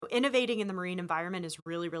innovating in the marine environment is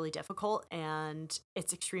really, really difficult, and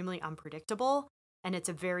it's extremely unpredictable, and it's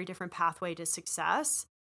a very different pathway to success.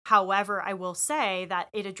 However, I will say that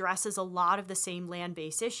it addresses a lot of the same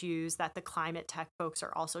land-based issues that the climate tech folks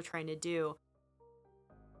are also trying to do.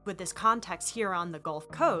 With this context here on the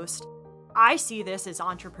Gulf Coast, I see this as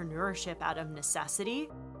entrepreneurship out of necessity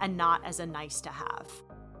and not as a nice to have.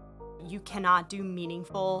 You cannot do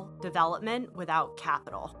meaningful development without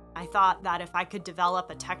capital. I thought that if I could develop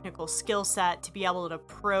a technical skill set to be able to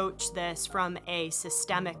approach this from a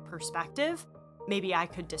systemic perspective, maybe I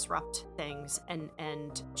could disrupt things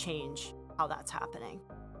and change how that's happening.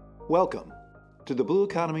 Welcome to the Blue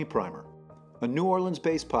Economy Primer, a New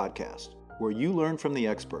Orleans-based podcast where you learn from the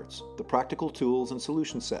experts the practical tools and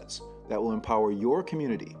solution sets that will empower your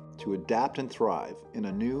community to adapt and thrive in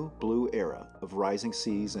a new blue era of rising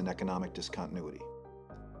seas and economic discontinuity.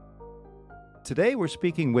 Today we're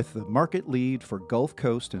speaking with the market lead for Gulf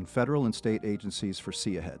Coast and federal and state agencies for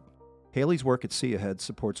SeaAhead. Haley's work at SeaAhead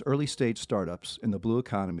supports early-stage startups in the blue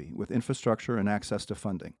economy with infrastructure and access to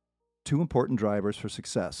funding, two important drivers for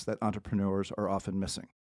success that entrepreneurs are often missing.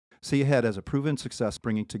 SeaAhead has a proven success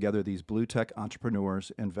bringing together these BlueTech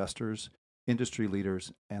entrepreneurs, investors, industry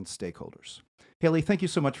leaders, and stakeholders. Haley, thank you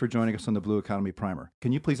so much for joining us on the Blue Economy Primer.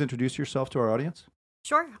 Can you please introduce yourself to our audience?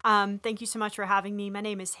 Sure. Thank you so much for having me. My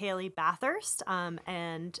name is Haley Bathurst,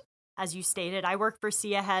 and as you stated, I work for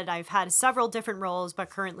SeaAhead. I've had several different roles, but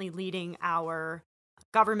currently leading our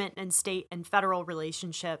government and state and federal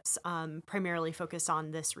relationships, primarily focused on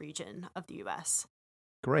this region of the U.S.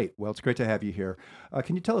 Great. Well, it's great to have you here.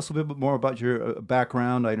 Can you tell us a little bit more about your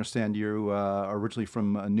background? I understand you are originally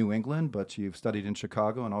from New England, but you've studied in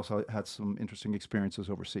Chicago and also had some interesting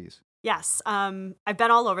experiences overseas. Yes, I've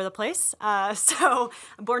been all over the place. So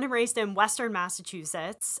I'm born and raised in Western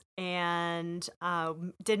Massachusetts and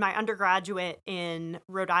did my undergraduate in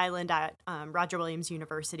Rhode Island at Roger Williams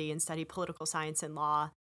University and studied political science and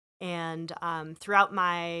law. And throughout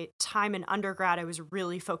my time in undergrad, I was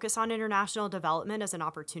really focused on international development as an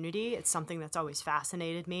opportunity. It's something that's always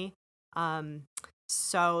fascinated me.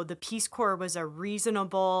 So the Peace Corps was a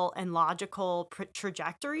reasonable and logical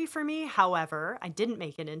trajectory for me. However, I didn't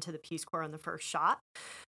make it into the Peace Corps on the first shot.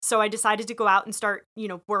 So I decided to go out and start,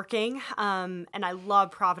 working. And I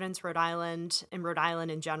love Providence, Rhode Island, and Rhode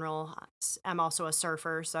Island in general. I'm also a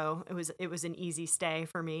surfer, so it was an easy stay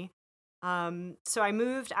for me. So I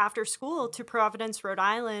moved after school to Providence, Rhode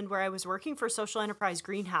Island, where I was working for Social Enterprise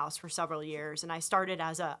Greenhouse for several years. And I started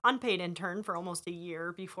as an unpaid intern for almost a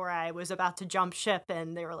year before I was about to jump ship.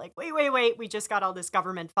 And they were like, wait, we just got all this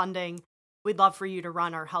government funding. We'd love for you to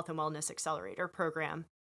run our Health and Wellness Accelerator program.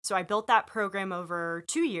 So I built that program over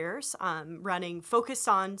 2 years, running focused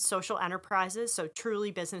on social enterprises. So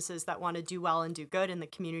truly businesses that want to do well and do good in the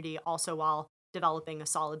community, also while developing a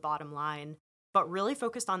solid bottom line, but really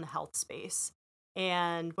focused on the health space.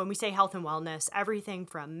 And when we say health and wellness, everything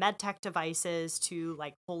from med tech devices to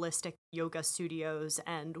like holistic yoga studios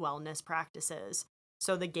and wellness practices.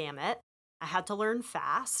 So the gamut. I had to learn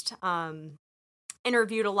fast.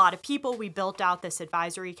 Interviewed a lot of people. We built out this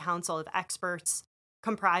advisory council of experts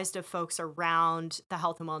comprised of folks around the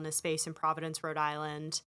health and wellness space in Providence, Rhode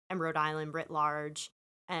Island, and Rhode Island writ large,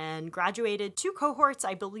 and graduated 2 cohorts,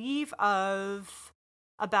 I believe, of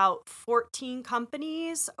about 14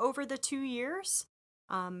 companies over the 2 years,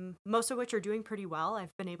 most of which are doing pretty well.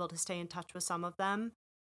 I've been able to stay in touch with some of them.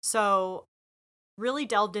 So really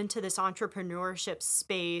delved into this entrepreneurship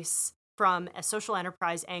space from a social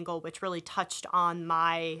enterprise angle, which really touched on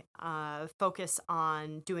my focus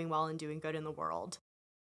on doing well and doing good in the world.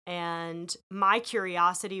 And my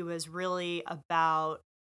curiosity was really about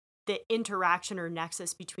the interaction or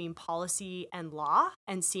nexus between policy and law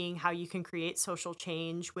and seeing how you can create social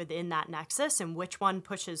change within that nexus and which one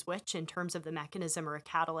pushes which in terms of the mechanism or a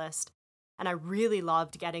catalyst. And I really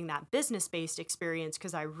loved getting that business-based experience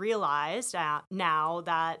because I realized now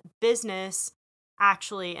that business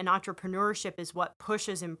actually and entrepreneurship is what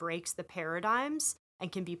pushes and breaks the paradigms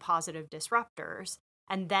and can be positive disruptors.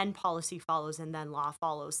 And then policy follows and then law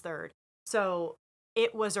follows third. So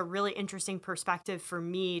it was a really interesting perspective for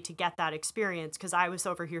me to get that experience because I was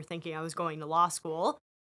over here thinking I was going to law school.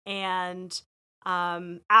 And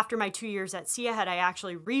after my 2 years at SeaAhead, I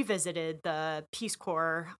actually revisited the Peace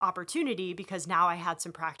Corps opportunity because now I had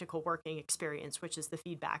some practical working experience, which is the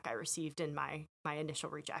feedback I received in my initial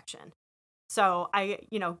rejection. So I,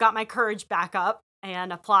 got my courage back up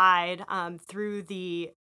and applied through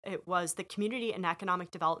it was the Community and Economic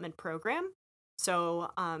Development Program. So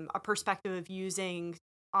a perspective of using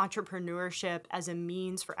entrepreneurship as a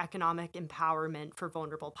means for economic empowerment for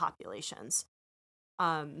vulnerable populations.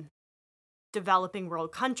 developing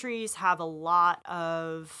world countries have a lot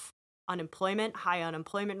of unemployment, high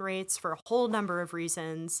unemployment rates for a whole number of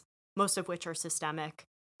reasons, most of which are systemic.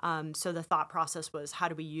 So the thought process was, how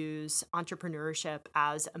do we use entrepreneurship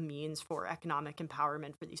as a means for economic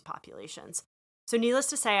empowerment for these populations? So needless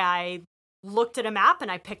to say, I looked at a map and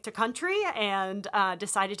I picked a country and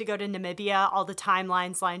decided to go to Namibia. All the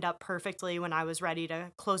timelines lined up perfectly when I was ready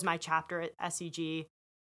to close my chapter at SEG.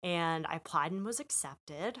 And I applied and was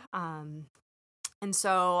accepted. And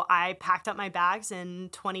so I packed up my bags in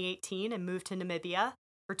 2018 and moved to Namibia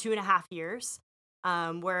for 2.5 years,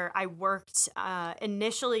 where I worked.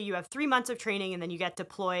 Initially, you have 3 months of training and then you get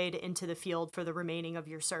deployed into the field for the remaining of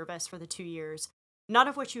your service for the 2 years, none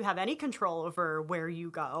of which you have any control over where you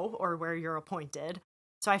go or where you're appointed.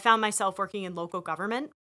 So I found myself working in local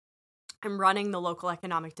government. I'm running the local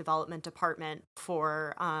economic development department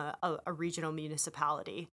for a regional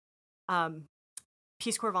municipality. Um,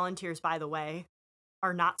 Peace Corps volunteers, by the way,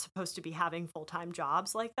 are not supposed to be having full-time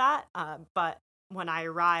jobs like that. But when I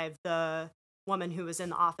arrived, the woman who was in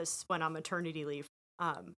the office went on maternity leave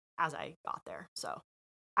as I got there. So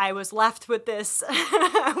I was left with this.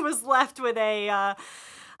 I was left with a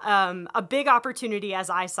big opportunity, as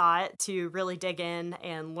I saw it, to really dig in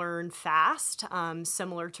and learn fast,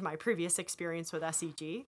 similar to my previous experience with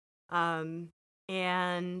SEG.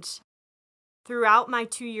 And throughout my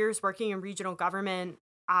 2 years working in regional government,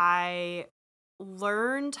 I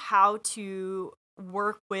learned how to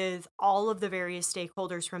work with all of the various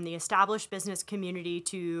stakeholders, from the established business community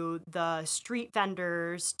to the street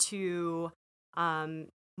vendors to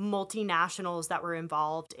multinationals that were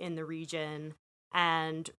involved in the region.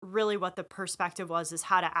 And really what the perspective was is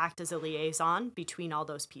how to act as a liaison between all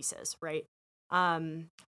those pieces, right?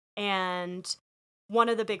 And one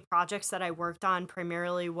of the big projects that I worked on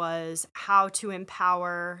primarily was how to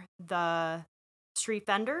empower the street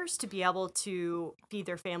vendors to be able to feed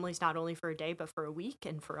their families not only for a day, but for a week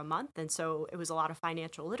and for a month. And so it was a lot of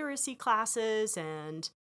financial literacy classes and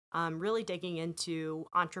really digging into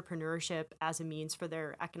entrepreneurship as a means for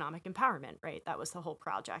their economic empowerment, right? That was the whole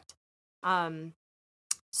project.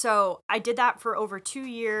 So I did that for over 2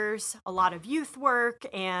 years, a lot of youth work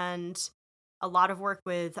and a lot of work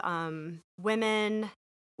with women,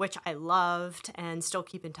 which I loved and still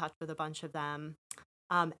keep in touch with a bunch of them.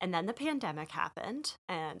 And then the pandemic happened,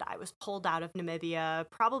 and I was pulled out of Namibia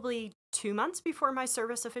probably 2 months before my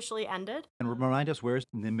service officially ended. And remind us, where's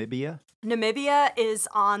Namibia? Namibia is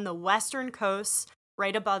on the western coast,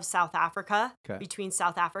 right above South Africa, Okay. between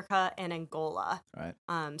South Africa and Angola. Right.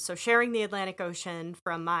 So sharing the Atlantic Ocean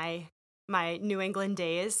from my New England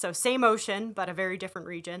days. So same ocean, but a very different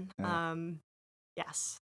region. Yeah.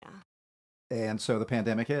 Yes. Yeah. And so the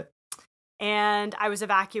pandemic hit? And I was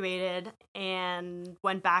evacuated and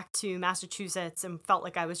went back to Massachusetts and felt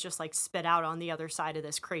like I was just like spit out on the other side of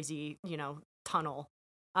this crazy, tunnel.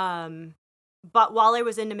 But while I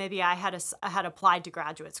was in Namibia, I had applied to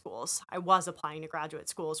graduate schools. I was applying to graduate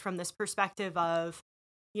schools from this perspective of,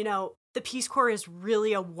 the Peace Corps is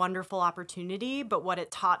really a wonderful opportunity, but what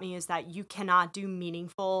it taught me is that you cannot do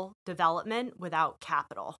meaningful development without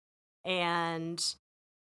capital. And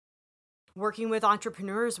working with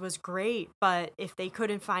entrepreneurs was great, but if they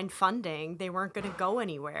couldn't find funding, they weren't going to go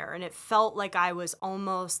anywhere. And it felt like I was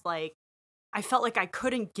almost like, I felt like I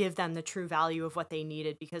couldn't give them the true value of what they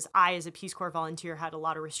needed because I, as a Peace Corps volunteer, had a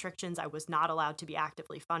lot of restrictions. I was not allowed to be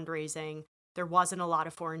actively fundraising. There wasn't a lot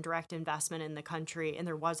of foreign direct investment in the country, and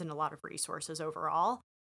there wasn't a lot of resources overall.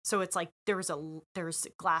 So it's like there's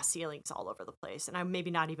glass ceilings all over the place, and I'm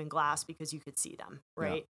maybe not even glass because you could see them,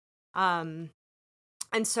 right? Yeah.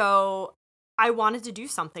 And so I wanted to do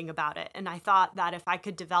something about it. And I thought that if I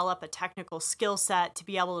could develop a technical skill set to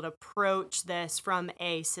be able to approach this from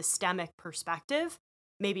a systemic perspective,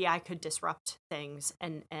 maybe I could disrupt things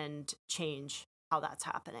and change how that's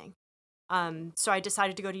happening. So I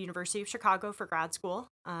decided to go to University of Chicago for grad school,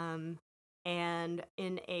 and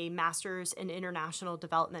in a master's in international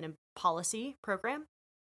development and policy program,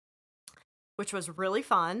 which was really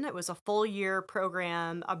fun. It was a full year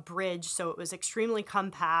program, a bridge, so it was extremely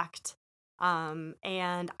compact.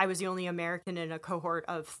 And I was the only American in a cohort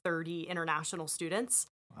of 30 international students.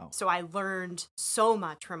 Wow. So I learned so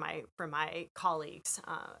much from my colleagues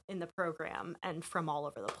in the program and from all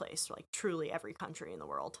over the place, like truly every country in the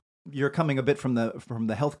world. You're coming a bit from the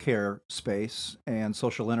healthcare space and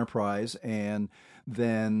social enterprise, and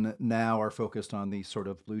then now are focused on the sort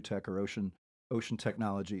of BlueTech or ocean ocean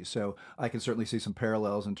technology. So I can certainly see some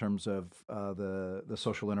parallels in terms of the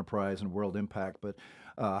social enterprise and world impact. But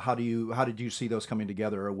how did you see those coming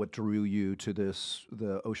together, or what drew you to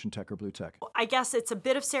the ocean tech or BlueTech? I guess it's a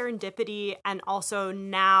bit of serendipity. And also,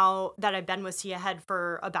 now that I've been with SeaAhead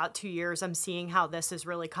for about 2 years, I'm seeing how this is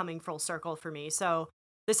really coming full circle for me. So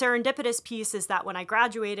the serendipitous piece is that when I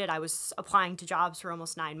graduated, I was applying to jobs for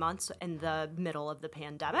almost 9 months in the middle of the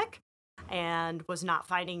pandemic and was not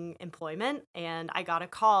finding employment. And I got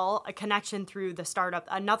a connection through the startup,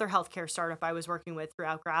 another healthcare startup I was working with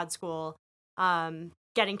throughout grad school,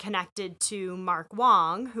 getting connected to Mark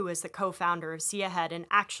Wong, who is the co-founder of SeaAhead, and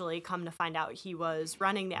actually come to find out he was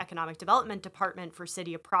running the economic development department for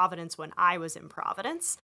City of Providence when I was in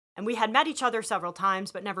Providence. And we had met each other several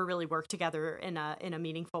times, but never really worked together in a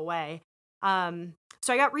meaningful way.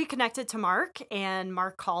 So I got reconnected to Mark, and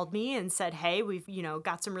Mark called me and said, "Hey, we've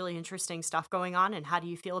got some really interesting stuff going on, and how do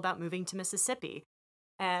you feel about moving to Mississippi?"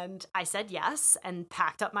 And I said yes, and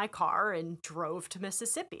packed up my car and drove to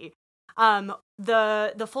Mississippi.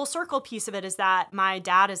 The full circle piece of it is that my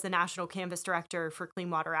dad is the national canvas director for Clean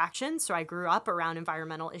Water Action, so I grew up around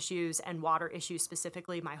environmental issues and water issues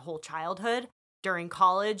specifically my whole childhood. During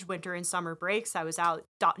college, winter and summer breaks, I was out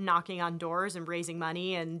knocking on doors and raising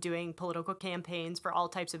money and doing political campaigns for all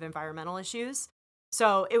types of environmental issues.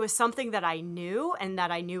 So it was something that I knew and that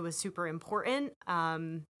I knew was super important.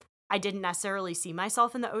 I didn't necessarily see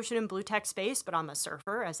myself in the ocean and blue tech space, but I'm a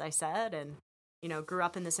surfer, as I said, and grew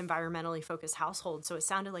up in this environmentally focused household. So it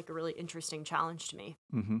sounded like a really interesting challenge to me.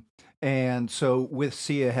 Hmm. And so with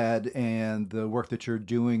SeaAhead and the work that you're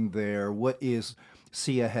doing there, what is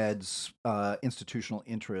SeaAhead's institutional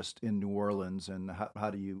interest in New Orleans, and how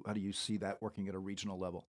do you see that working at a regional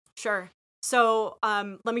level? Sure. So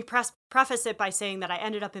let me preface it by saying that I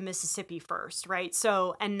ended up in Mississippi first, right?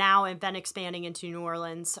 So, and now I've been expanding into New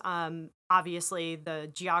Orleans. Obviously, the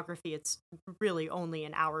geography, it's really only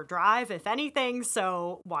an hour drive, if anything.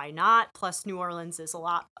 So why not? Plus, New Orleans is a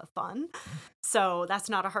lot of fun. So that's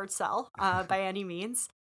not a hard sell by any means.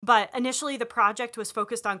 But initially, the project was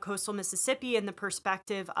focused on coastal Mississippi and the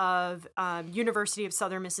perspective of University of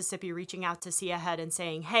Southern Mississippi reaching out to SeaAhead and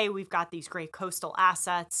saying, "Hey, we've got these great coastal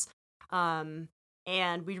assets.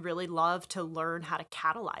 And we'd really love to learn how to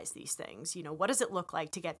catalyze these things. What does it look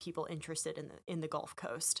like to get people interested in the Gulf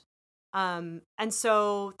Coast?" And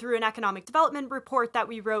so through an economic development report that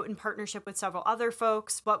we wrote in partnership with several other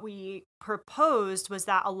folks, what we proposed was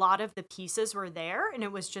that a lot of the pieces were there, and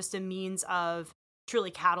it was just a means of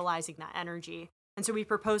truly catalyzing that energy. And so we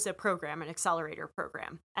proposed a program, an accelerator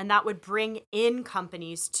program, and that would bring in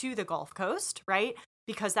companies to the Gulf Coast, right?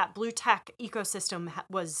 Because that blue tech ecosystem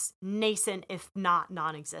was nascent, if not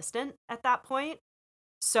non-existent at that point.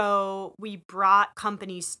 So we brought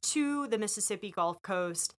companies to the Mississippi Gulf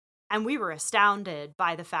Coast, and we were astounded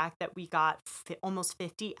by the fact that we got almost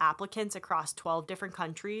 50 applicants across 12 different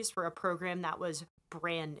countries for a program that was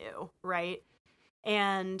brand new, right?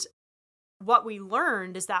 And what we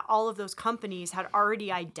learned is that all of those companies had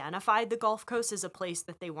already identified the Gulf Coast as a place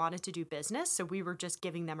that they wanted to do business. So we were just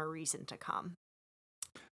giving them a reason to come.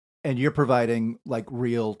 And you're providing like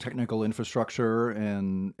real technical infrastructure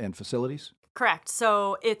and facilities? Correct.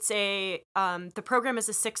 So it's the program is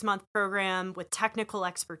a 6-month program with technical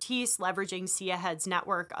expertise, leveraging SeaAhead's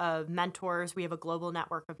network of mentors. We have a global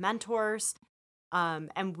network of mentors.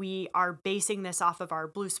 And we are basing this off of our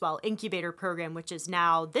Blue Swell incubator program, which is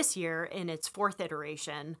now this year in its 4th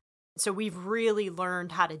iteration. So we've really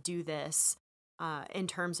learned how to do this in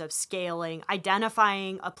terms of scaling,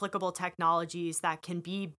 identifying applicable technologies that can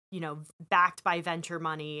be, backed by venture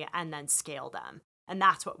money and then scale them. And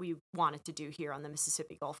that's what we wanted to do here on the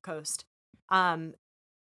Mississippi Gulf Coast. And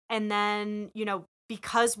then,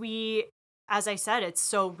 because as I said, it's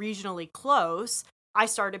so regionally close, I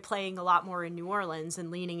started playing a lot more in New Orleans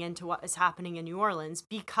and leaning into what is happening in New Orleans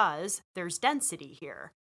because there's density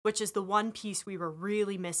here, which is the one piece we were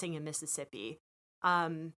really missing in Mississippi.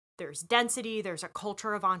 There's density, there's a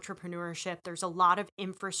culture of entrepreneurship, there's a lot of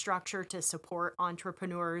infrastructure to support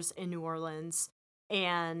entrepreneurs in New Orleans,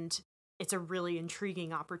 and it's a really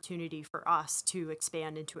intriguing opportunity for us to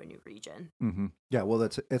expand into a new region. Mm-hmm. Yeah, well,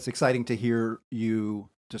 it's exciting to hear you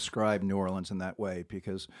describe New Orleans in that way,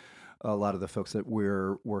 because a lot of the folks that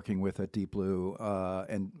we're working with at Deep Blue,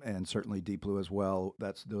 and certainly Deep Blue as well,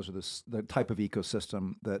 those are the type of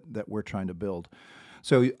ecosystem that we're trying to build.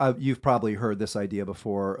 So you've probably heard this idea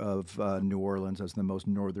before of New Orleans as the most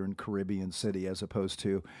northern Caribbean city, as opposed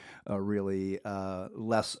to really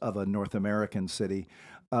less of a North American city.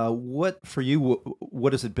 What for you?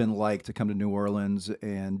 What has it been like to come to New Orleans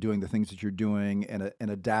and doing the things that you're doing and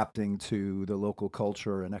adapting to the local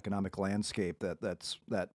culture and economic landscape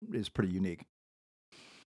that is pretty unique?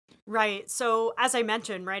 Right. So as I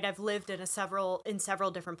mentioned, right, I've lived in several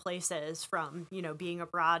different places from, being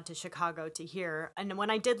abroad to Chicago to here. And when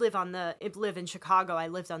I did live in Chicago, I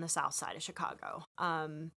lived on the south side of Chicago.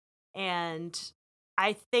 And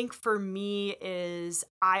I think for me is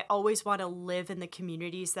I always want to live in the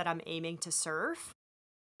communities that I'm aiming to serve.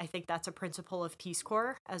 I think that's a principle of Peace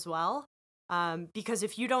Corps as well. Because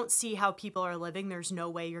if you don't see how people are living, there's no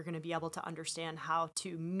way you're going to be able to understand how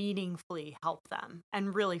to meaningfully help them.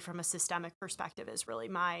 And really, from a systemic perspective, is really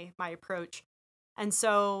my approach. And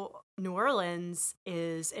so, New Orleans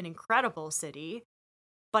is an incredible city,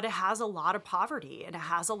 but it has a lot of poverty and it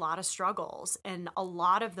has a lot of struggles. And a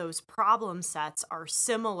lot of those problem sets are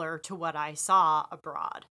similar to what I saw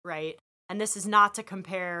abroad, right? And this is not to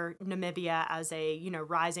compare Namibia as a,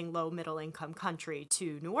 rising low middle income country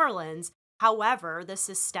to New Orleans. However, the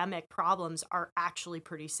systemic problems are actually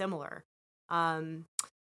pretty similar. Um,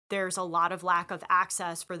 there's a lot of lack of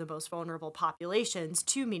access for the most vulnerable populations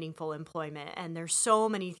to meaningful employment. And there's so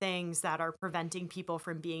many things that are preventing people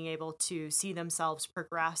from being able to see themselves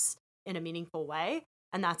progress in a meaningful way.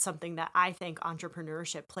 And that's something that I think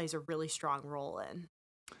entrepreneurship plays a really strong role in.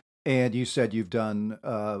 And you said you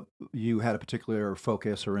had a particular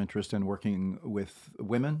focus or interest in working with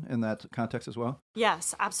women in that context as well.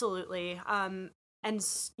 Yes, absolutely.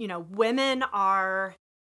 Women are,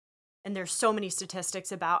 and there's so many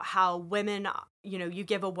statistics about how women, you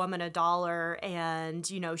give a woman $1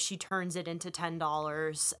 and, she turns it into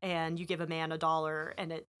 $10, and you give a man $1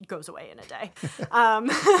 and it goes away in a day.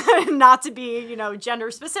 Not to be, gender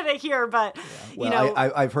specific here, but, Well,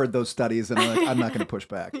 I've heard those studies and I'm not going to push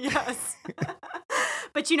back. Yes.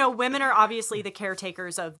 But women are obviously the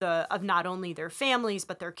caretakers of not only their families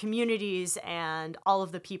but their communities and all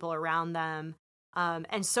of the people around them,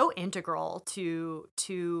 and so integral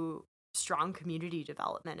to strong community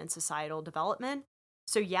development and societal development.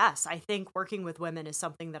 So yes, I think working with women is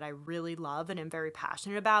something that I really love and am very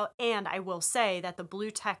passionate about. And I will say that the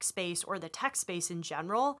blue tech space, or the tech space in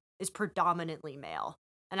general, is predominantly male.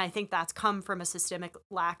 And I think that's come from a systemic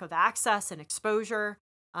lack of access and exposure.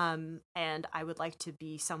 And I would like to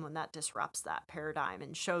be someone that disrupts that paradigm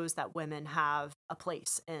and shows that women have a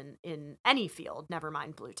place in any field, never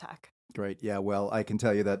mind blue tech. Great. Yeah. Well, I can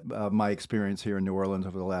tell you that my experience here in New Orleans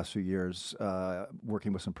over the last few years,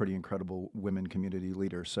 working with some pretty incredible women community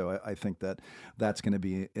leaders. So I think that's going to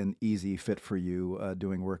be an easy fit for you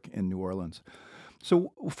doing work in New Orleans.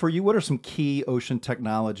 So for you, what are some key ocean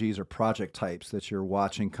technologies or project types that you're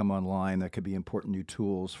watching come online that could be important new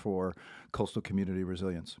tools for coastal community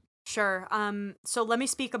resilience? Sure. So let me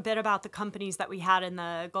speak a bit about the companies that we had in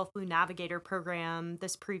the Gulf Blue Navigator program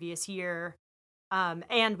this previous year.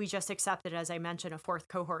 And we just accepted, as I mentioned, a fourth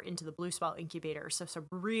cohort into the Blue Swell incubator. So some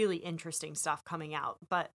really interesting stuff coming out.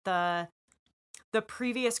 But the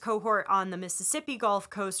previous cohort on the Mississippi Gulf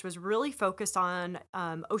Coast was really focused on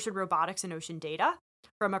ocean robotics and ocean data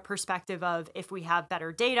from a perspective of, if we have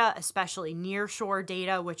better data, especially near shore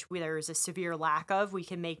data, which there is a severe lack of, we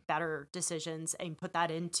can make better decisions and put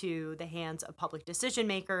that into the hands of public decision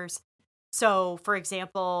makers. So, for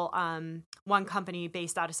example, one company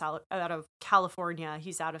based out of California,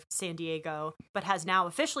 he's out of San Diego, but has now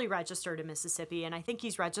officially registered in Mississippi, and I think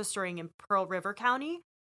he's registering in Pearl River County,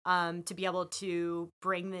 to be able to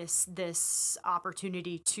bring this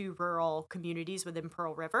opportunity to rural communities within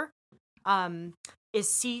Pearl River. Is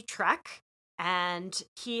Sea Trek, and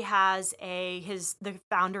he has the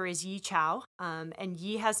founder is Yi Chow, and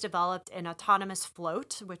Yi has developed an autonomous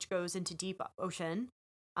float which goes into deep ocean.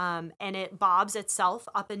 And it bobs itself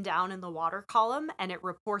up and down in the water column, and it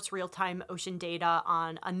reports real-time ocean data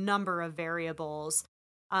on a number of variables,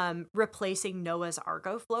 replacing NOAA's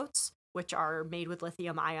Argo floats, which are made with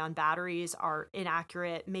lithium-ion batteries, are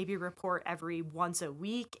inaccurate, maybe report every once a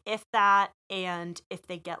week, if that, and if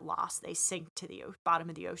they get lost, they sink to the bottom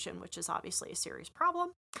of the ocean, which is obviously a serious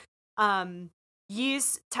problem.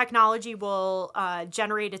 Yi's technology will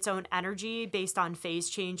generate its own energy based on phase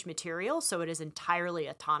change material, so it is entirely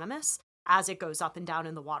autonomous. As it goes up and down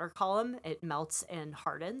in the water column, it melts and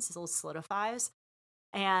hardens, it solidifies,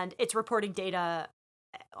 and it's reporting data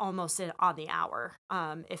almost on the hour,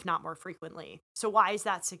 if not more frequently. So why is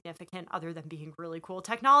that significant, other than being really cool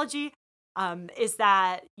technology? Is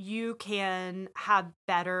that you can have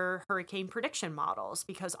better hurricane prediction models,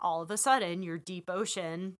 because all of a sudden your deep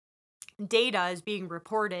ocean data is being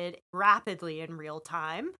reported rapidly in real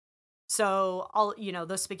time. So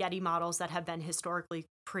those spaghetti models that have been historically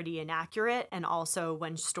pretty inaccurate, and also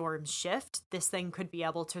when storms shift, this thing could be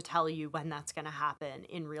able to tell you when that's going to happen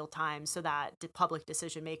in real time so that the public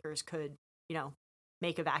decision makers could,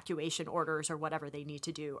 make evacuation orders or whatever they need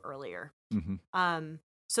to do earlier. Hmm.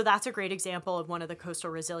 So that's a great example of one of the coastal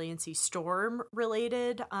resiliency storm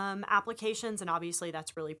related applications. And obviously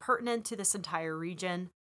that's really pertinent to this entire region.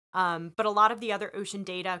 But a lot of the other ocean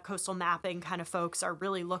data, coastal mapping kind of folks are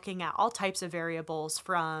really looking at all types of variables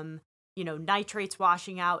from, nitrates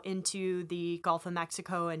washing out into the Gulf of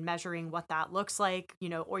Mexico and measuring what that looks like.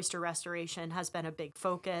 Oyster restoration has been a big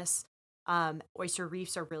focus. Oyster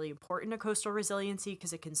reefs are really important to coastal resiliency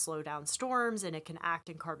because it can slow down storms and it can act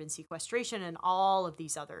in carbon sequestration and all of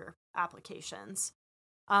these other applications.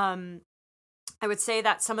 Um, I would say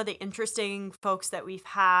that some of the interesting folks that we've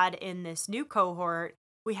had in this new cohort,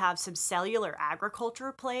 we have some cellular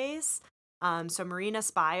agriculture plays. So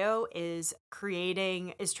Marinas Bio is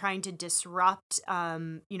trying to disrupt,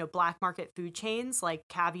 black market food chains like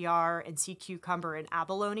caviar and sea cucumber and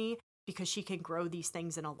abalone because she can grow these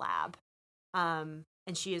things in a lab. And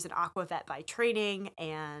she is an aqua vet by training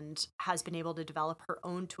and has been able to develop her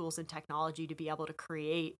own tools and technology to be able to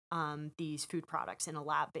create these food products in a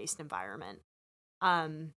lab-based environment,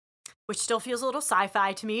 which still feels a little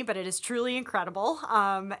sci-fi to me, but it is truly incredible.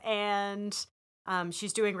 And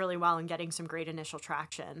she's doing really well and getting some great initial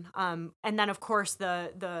traction. And then, of course,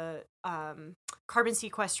 the carbon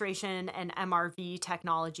sequestration and MRV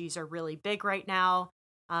technologies are really big right now.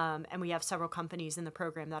 And we have several companies in the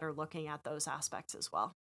program that are looking at those aspects as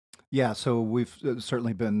well. Yeah, so we've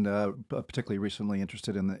certainly been particularly recently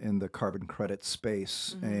interested in the carbon credit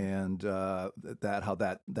space, Mm-hmm. and how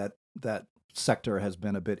that sector has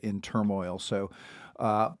been a bit in turmoil. So,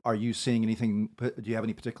 are you seeing anything? Do you have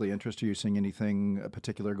any particular interest? Are you seeing anything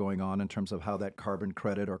particular going on in terms of how that carbon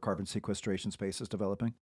credit or carbon sequestration space is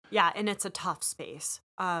developing? Yeah, and it's a tough space.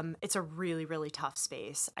 It's a really, really tough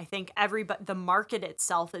space. I think the market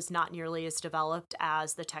itself is not nearly as developed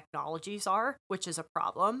as the technologies are, which is a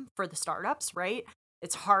problem for the startups, right?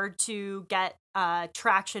 It's hard to get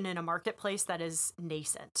traction in a marketplace that is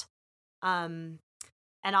nascent. Um,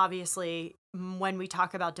 and obviously, when we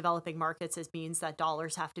talk about developing markets, it means that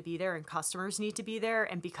dollars have to be there and customers need to be there.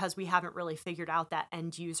 And because we haven't really figured out that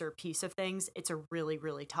end user piece of things, it's a really,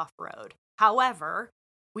 really tough road. However,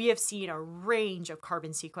 we have seen a range of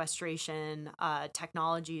carbon sequestration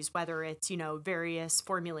technologies, whether it's, various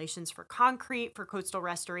formulations for concrete, for coastal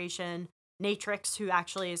restoration. Natrix, who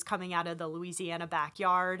actually is coming out of the Louisiana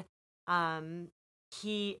backyard. That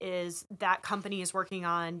company is working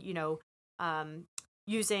on,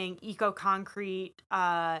 using eco concrete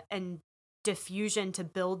and diffusion to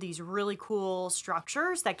build these really cool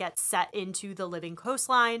structures that get set into the living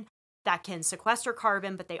coastline that can sequester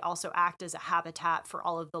carbon, but they also act as a habitat for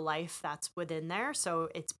all of the life that's within there. So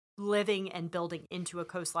it's living and building into a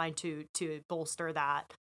coastline to bolster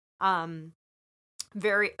that.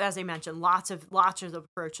 As I mentioned, lots of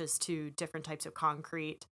approaches to different types of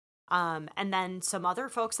concrete. And then some other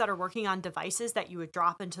folks that are working on devices that you would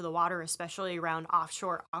drop into the water, especially around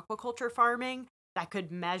offshore aquaculture farming, that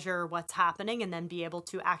could measure what's happening and then be able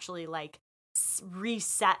to actually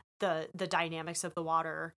reset the dynamics of the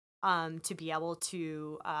water to be able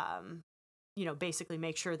to basically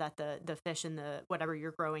make sure that the fish and the whatever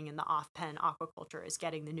you're growing in the off pen aquaculture is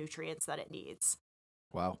getting the nutrients that it needs.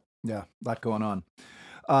 Wow. Yeah, a lot going on.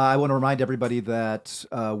 I want to remind everybody that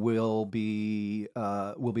we'll be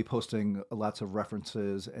posting lots of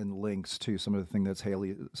references and links to some of the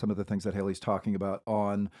things that Haley's talking about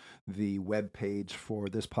on the web page for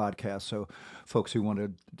this podcast. So, folks who want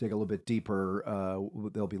to dig a little bit deeper,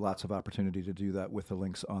 there'll be lots of opportunity to do that with the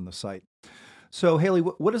links on the site. So, Haley,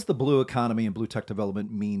 what does the blue economy and blue tech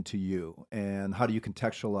development mean to you, and how do you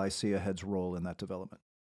contextualize SeaAhead's role in that development?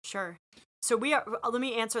 Sure. So let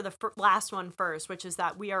me answer the last one first, which is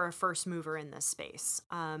that we are a first mover in this space.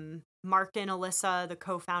 Mark and Alyssa, the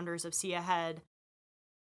co-founders of SeaAhead,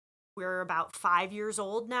 we're about 5 years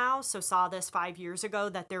old now. So saw this 5 years ago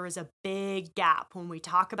that there is a big gap when we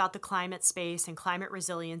talk about the climate space and climate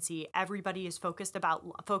resiliency. Everybody is focused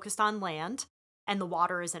on land, and the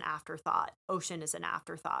water is an afterthought. Ocean is an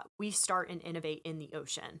afterthought. We start and innovate in the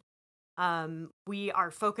ocean. We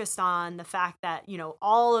are focused on the fact that,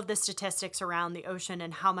 all of the statistics around the ocean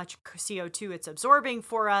and how much CO2 it's absorbing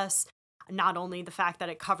for us, not only the fact that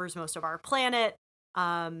it covers most of our planet,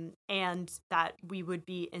 and that we would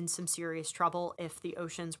be in some serious trouble if the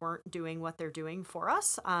oceans weren't doing what they're doing for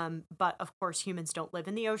us. But of course, humans don't live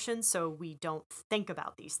in the ocean, so we don't think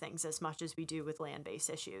about these things as much as we do with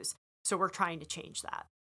land-based issues. So we're trying to change that.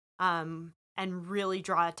 and really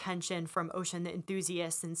draw attention from ocean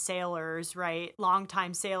enthusiasts and sailors, right?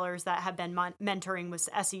 Longtime sailors that have been mentoring with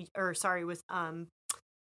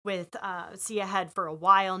SeaAhead for a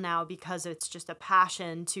while now, because it's just a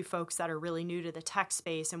passion to folks that are really new to the tech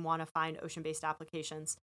space and want to find ocean-based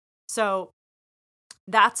applications. So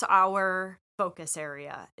that's our focus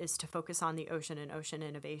area, is to focus on the ocean and ocean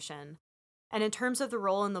innovation. And in terms of the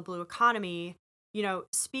role in the blue economy,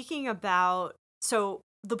 speaking about, so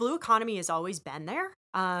the blue economy has always been there.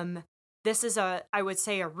 This is I would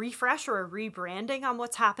say, a refresh or a rebranding on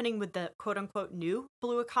what's happening with the quote unquote new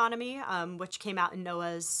blue economy, which came out in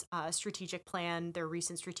NOAA's strategic plan. Their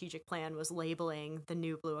recent strategic plan was labeling the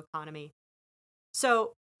new blue economy.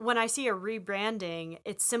 So when I see a rebranding,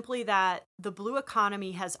 it's simply that the blue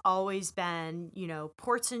economy has always been,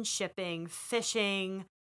 ports and shipping, fishing,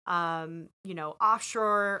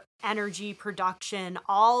 offshore energy production,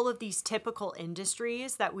 all of these typical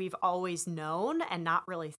industries that we've always known and not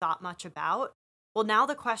really thought much about. Well, now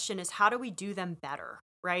the question is, how do we do them better,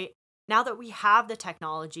 right? Now that we have the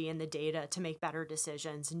technology and the data to make better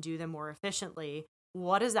decisions and do them more efficiently,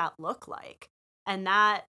 what does that look like? And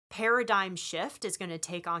that paradigm shift is going to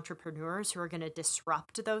take entrepreneurs who are going to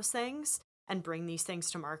disrupt those things and bring these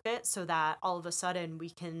things to market, so that all of a sudden we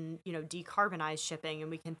can, decarbonize shipping,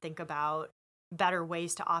 and we can think about better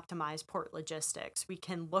ways to optimize port logistics. We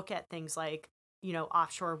can look at things like,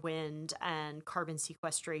 offshore wind and carbon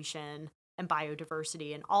sequestration and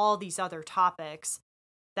biodiversity and all these other topics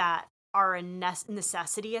that are a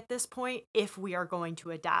necessity at this point if we are going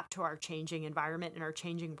to adapt to our changing environment and our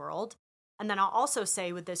changing world. And then I'll also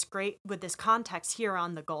say, with this context here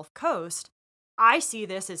on the Gulf Coast, I see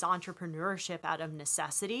this as entrepreneurship out of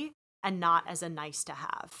necessity and not as a nice to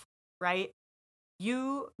have, right?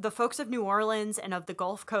 The folks of New Orleans and of the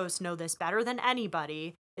Gulf Coast know this better than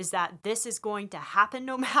anybody, is that this is going to happen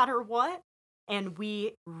no matter what. And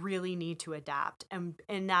we really need to adapt. And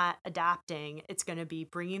in that adapting, it's going to be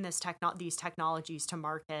bringing these technologies to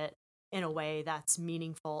market in a way that's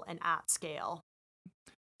meaningful and at scale.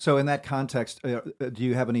 So in that context, do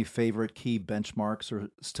you have any favorite key benchmarks or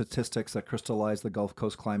statistics that crystallize the Gulf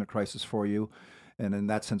Coast climate crisis for you? And in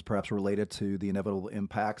that sense, perhaps related to the inevitable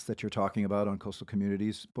impacts that you're talking about on coastal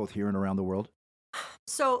communities, both here and around the world?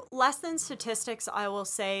 So less than statistics, I will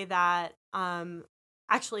say that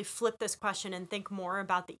actually flip this question and think more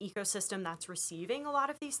about the ecosystem that's receiving a lot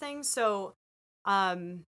of these things. So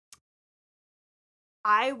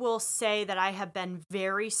I will say that I have been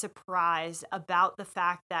very surprised about the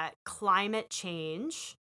fact that climate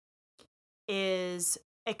change is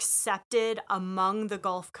accepted among the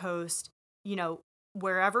Gulf Coast,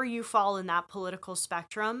 wherever you fall in that political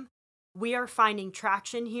spectrum. We are finding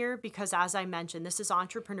traction here because, as I mentioned, this is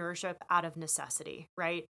entrepreneurship out of necessity,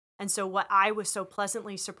 right? And so what I was so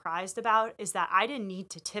pleasantly surprised about is that I didn't need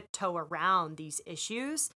to tiptoe around these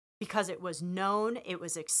issues, because it was known, it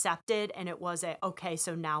was accepted, and it was okay,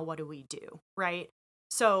 so now what do we do, right?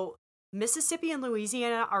 So Mississippi and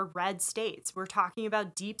Louisiana are red states. We're talking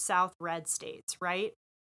about deep South red states, right?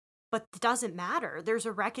 But it doesn't matter. There's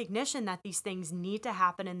a recognition that these things need to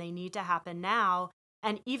happen, and they need to happen now.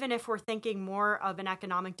 And even if we're thinking more of an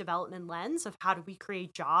economic development lens of how do we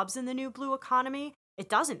create jobs in the new blue economy, it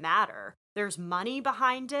doesn't matter. There's money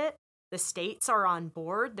behind it. The states are on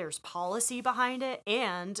board. There's policy behind it.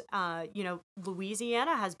 And,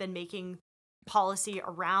 Louisiana has been making policy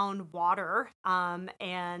around water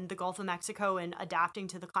and the Gulf of Mexico and adapting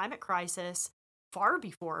to the climate crisis far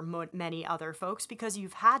before many other folks, because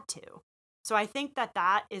you've had to. So I think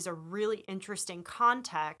that is a really interesting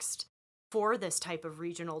context for this type of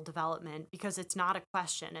regional development, because it's not a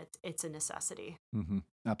question, it's a necessity. Mm-hmm.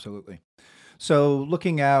 Absolutely. So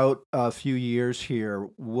looking out a few years here,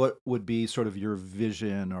 what would be sort of your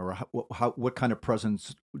vision, or what kind of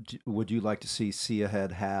presence would you like to see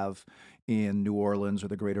SeaAhead have in New Orleans or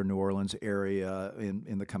the greater New Orleans area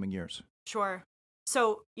in the coming years? Sure.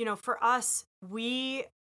 So, for us, we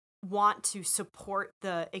want to support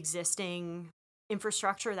the existing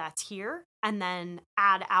infrastructure that's here, and then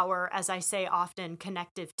add our, as I say often,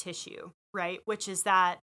 connective tissue, right? Which is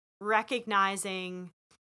that recognizing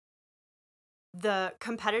the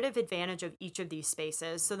competitive advantage of each of these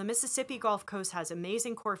spaces. So the Mississippi Gulf Coast has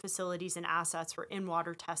amazing core facilities and assets for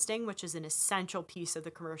in-water testing, which is an essential piece of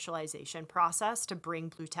the commercialization process to bring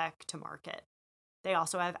BlueTech to market. They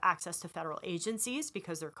also have access to federal agencies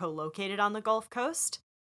because they're co-located on the Gulf Coast.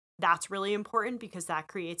 That's really important because that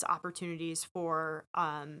creates opportunities for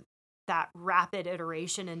that rapid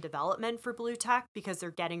iteration and development for BlueTech, because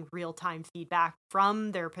they're getting real-time feedback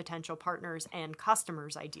from their potential partners and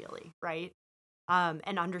customers, ideally, right?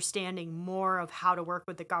 and understanding more of how to work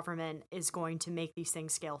with the government is going to make these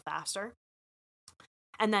things scale faster.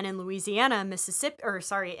 And then in Louisiana,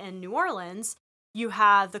 in New Orleans, you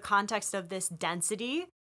have the context of this density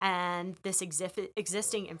and this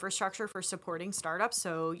existing infrastructure for supporting startups.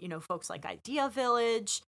 So, folks like Idea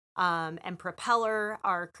Village and Propeller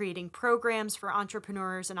are creating programs for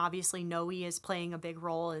entrepreneurs. And obviously, NOE is playing a big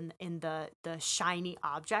role in the shiny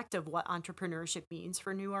object of what entrepreneurship means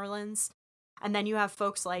for New Orleans. And then you have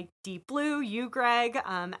folks like Deep Blue, you, Greg,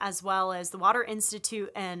 as well as the Water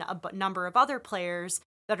Institute and a number of other players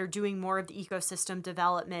that are doing more of the ecosystem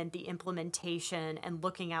development, the implementation, and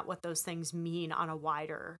looking at what those things mean on a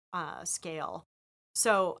wider scale.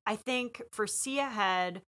 So I think for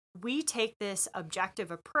SeaAhead, we take this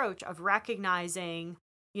objective approach of recognizing,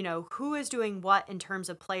 who is doing what in terms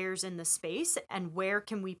of players in the space and where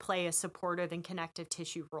can we play a supportive and connective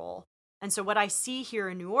tissue role. And so what I see here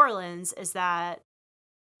in New Orleans is that,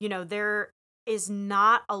 there is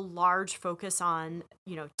not a large focus on,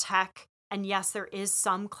 tech. And yes, there is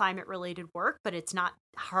some climate related work, but it's not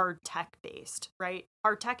hard tech based, right?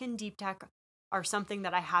 Hard tech and deep tech are something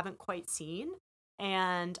that I haven't quite seen.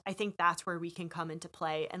 And I think that's where we can come into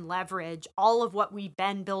play and leverage all of what we've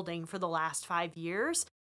been building for the last 5 years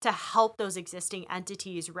to help those existing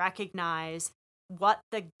entities recognize what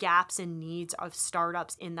the gaps and needs of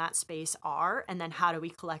startups in that space are, and then how do we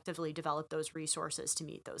collectively develop those resources to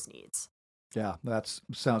meet those needs. Yeah, that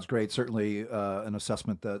sounds great. Certainly an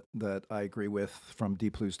assessment that I agree with from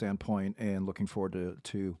Deep Blue's standpoint, and looking forward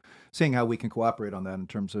to seeing how we can cooperate on that in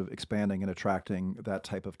terms of expanding and attracting that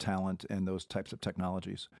type of talent and those types of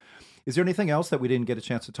technologies. Is there anything else that we didn't get a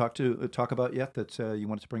chance to talk about yet that you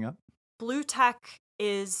wanted to bring up? BlueTech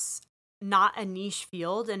is not a niche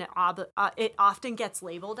field, and it often gets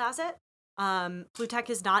labeled as it. BlueTech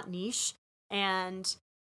is not niche, and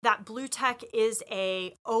that BlueTech is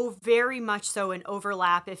very much so an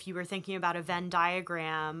overlap if you were thinking about a Venn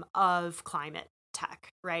diagram of climate tech,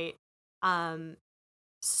 right?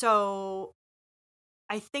 So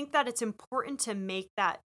I think that it's important to make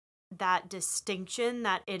that distinction,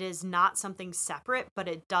 that it is not something separate, but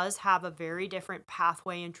it does have a very different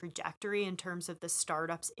pathway and trajectory in terms of the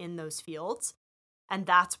startups in those fields. And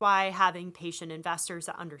that's why having patient investors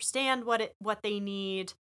that understand what they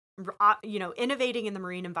need, innovating in the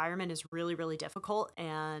marine environment is really, really difficult,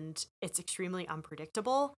 and it's extremely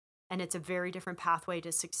unpredictable, and it's a very different pathway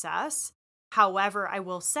to success. However, I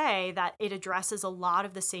will say that it addresses a lot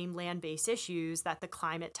of the same land-based issues that the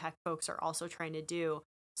climate tech folks are also trying to do.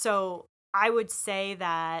 So I would say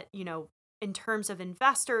that, in terms of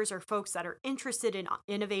investors or folks that are interested in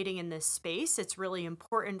innovating in this space, it's really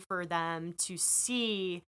important for them to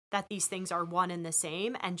see that these things are one and the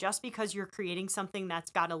same. And just because you're creating something that's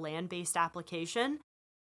got a land-based application,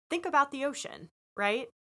 think about the ocean, right?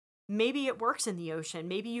 Maybe it works in the ocean.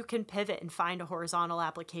 Maybe you can pivot and find a horizontal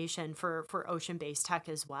application for ocean-based tech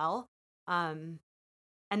as well. And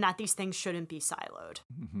that these things shouldn't be siloed.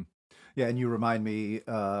 Mm-hmm. Yeah, and you remind me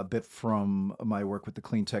a bit from my work with the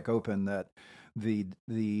Clean Tech Open that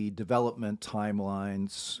the development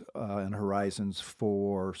timelines and horizons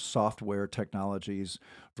for software technologies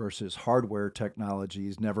versus hardware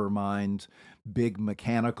technologies, never mind big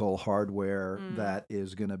mechanical hardware that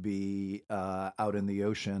is going to be out in the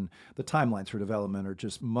ocean, the timelines for development are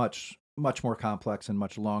just much more complex and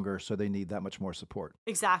much longer, so they need that much more support.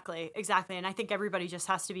 Exactly. And I think everybody just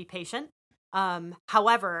has to be patient.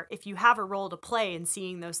 However, if you have a role to play in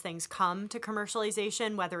seeing those things come to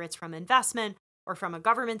commercialization, whether it's from investment or from a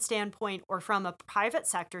government standpoint or from a private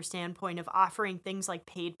sector standpoint of offering things like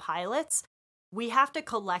paid pilots, we have to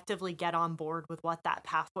collectively get on board with what that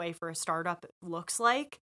pathway for a startup looks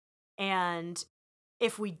like. And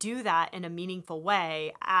if we do that in a meaningful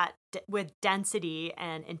way with density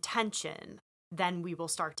and intention, then we will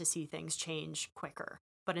start to see things change quicker.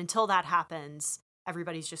 But until that happens,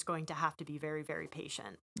 everybody's just going to have to be very, very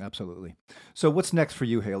patient. Absolutely. So what's next for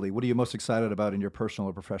you, Haley? What are you most excited about in your personal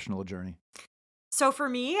or professional journey? So for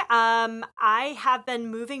me, I have been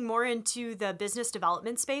moving more into the business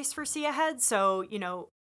development space for SeaAhead. So,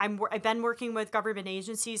 I've been working with government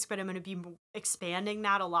agencies, but I'm going to be expanding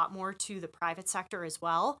that a lot more to the private sector as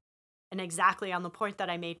well. And exactly on the point that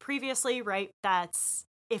I made previously, right? That's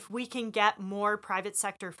if we can get more private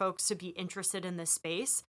sector folks to be interested in this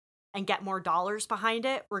space and get more dollars behind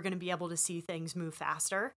it, we're going to be able to see things move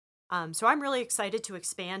faster. So I'm really excited to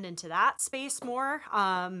expand into that space more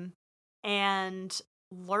and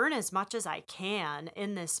learn as much as I can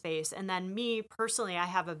in this space. And then me personally, I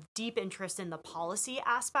have a deep interest in the policy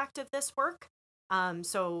aspect of this work.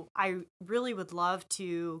 So I really would love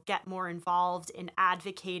to get more involved in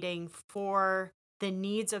advocating for the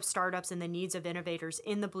needs of startups and the needs of innovators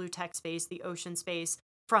in the blue tech space, the ocean space,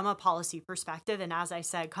 from a policy perspective. And as I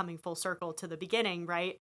said, coming full circle to the beginning,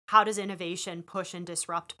 right? How does innovation push and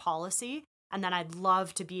disrupt policy? And then I'd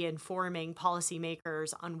love to be informing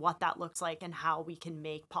policymakers on what that looks like and how we can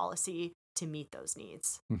make policy to meet those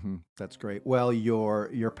needs. That's great. Well,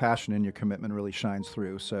 your passion and your commitment really shines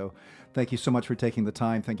through. So thank you so much for taking the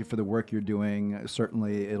time. Thank you for the work you're doing.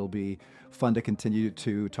 Certainly, it'll be fun to continue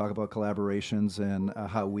to talk about collaborations and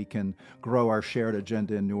how we can grow our shared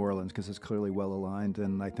agenda in New Orleans, because it's clearly well aligned,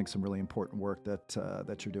 and I think some really important work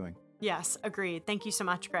that you're doing. Yes, agreed. Thank you so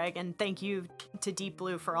much, Greg. And thank you to Deep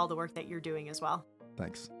Blue for all the work that you're doing as well.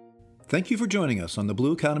 Thanks. Thank you for joining us on the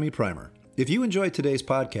Blue Economy Primer. If you enjoyed today's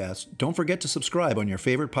podcast, don't forget to subscribe on your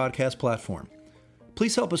favorite podcast platform.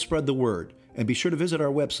 Please help us spread the word, and be sure to visit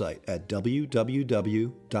our website at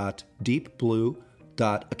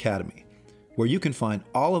www.deepblue.academy, where you can find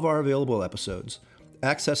all of our available episodes,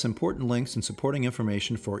 access important links and supporting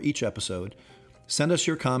information for each episode, send us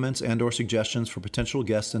your comments and/or suggestions for potential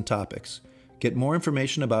guests and topics, get more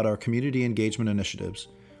information about our community engagement initiatives,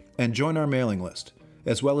 and join our mailing list,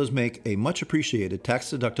 as well as make a much appreciated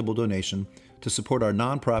tax-deductible donation to support our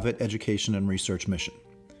nonprofit education and research mission.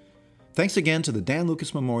 Thanks again to the Dan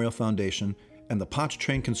Lucas Memorial Foundation and the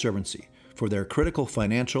Pontchartrain Conservancy for their critical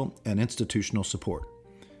financial and institutional support.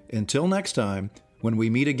 Until next time, when we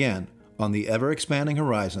meet again on the ever-expanding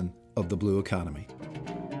horizon of the blue economy.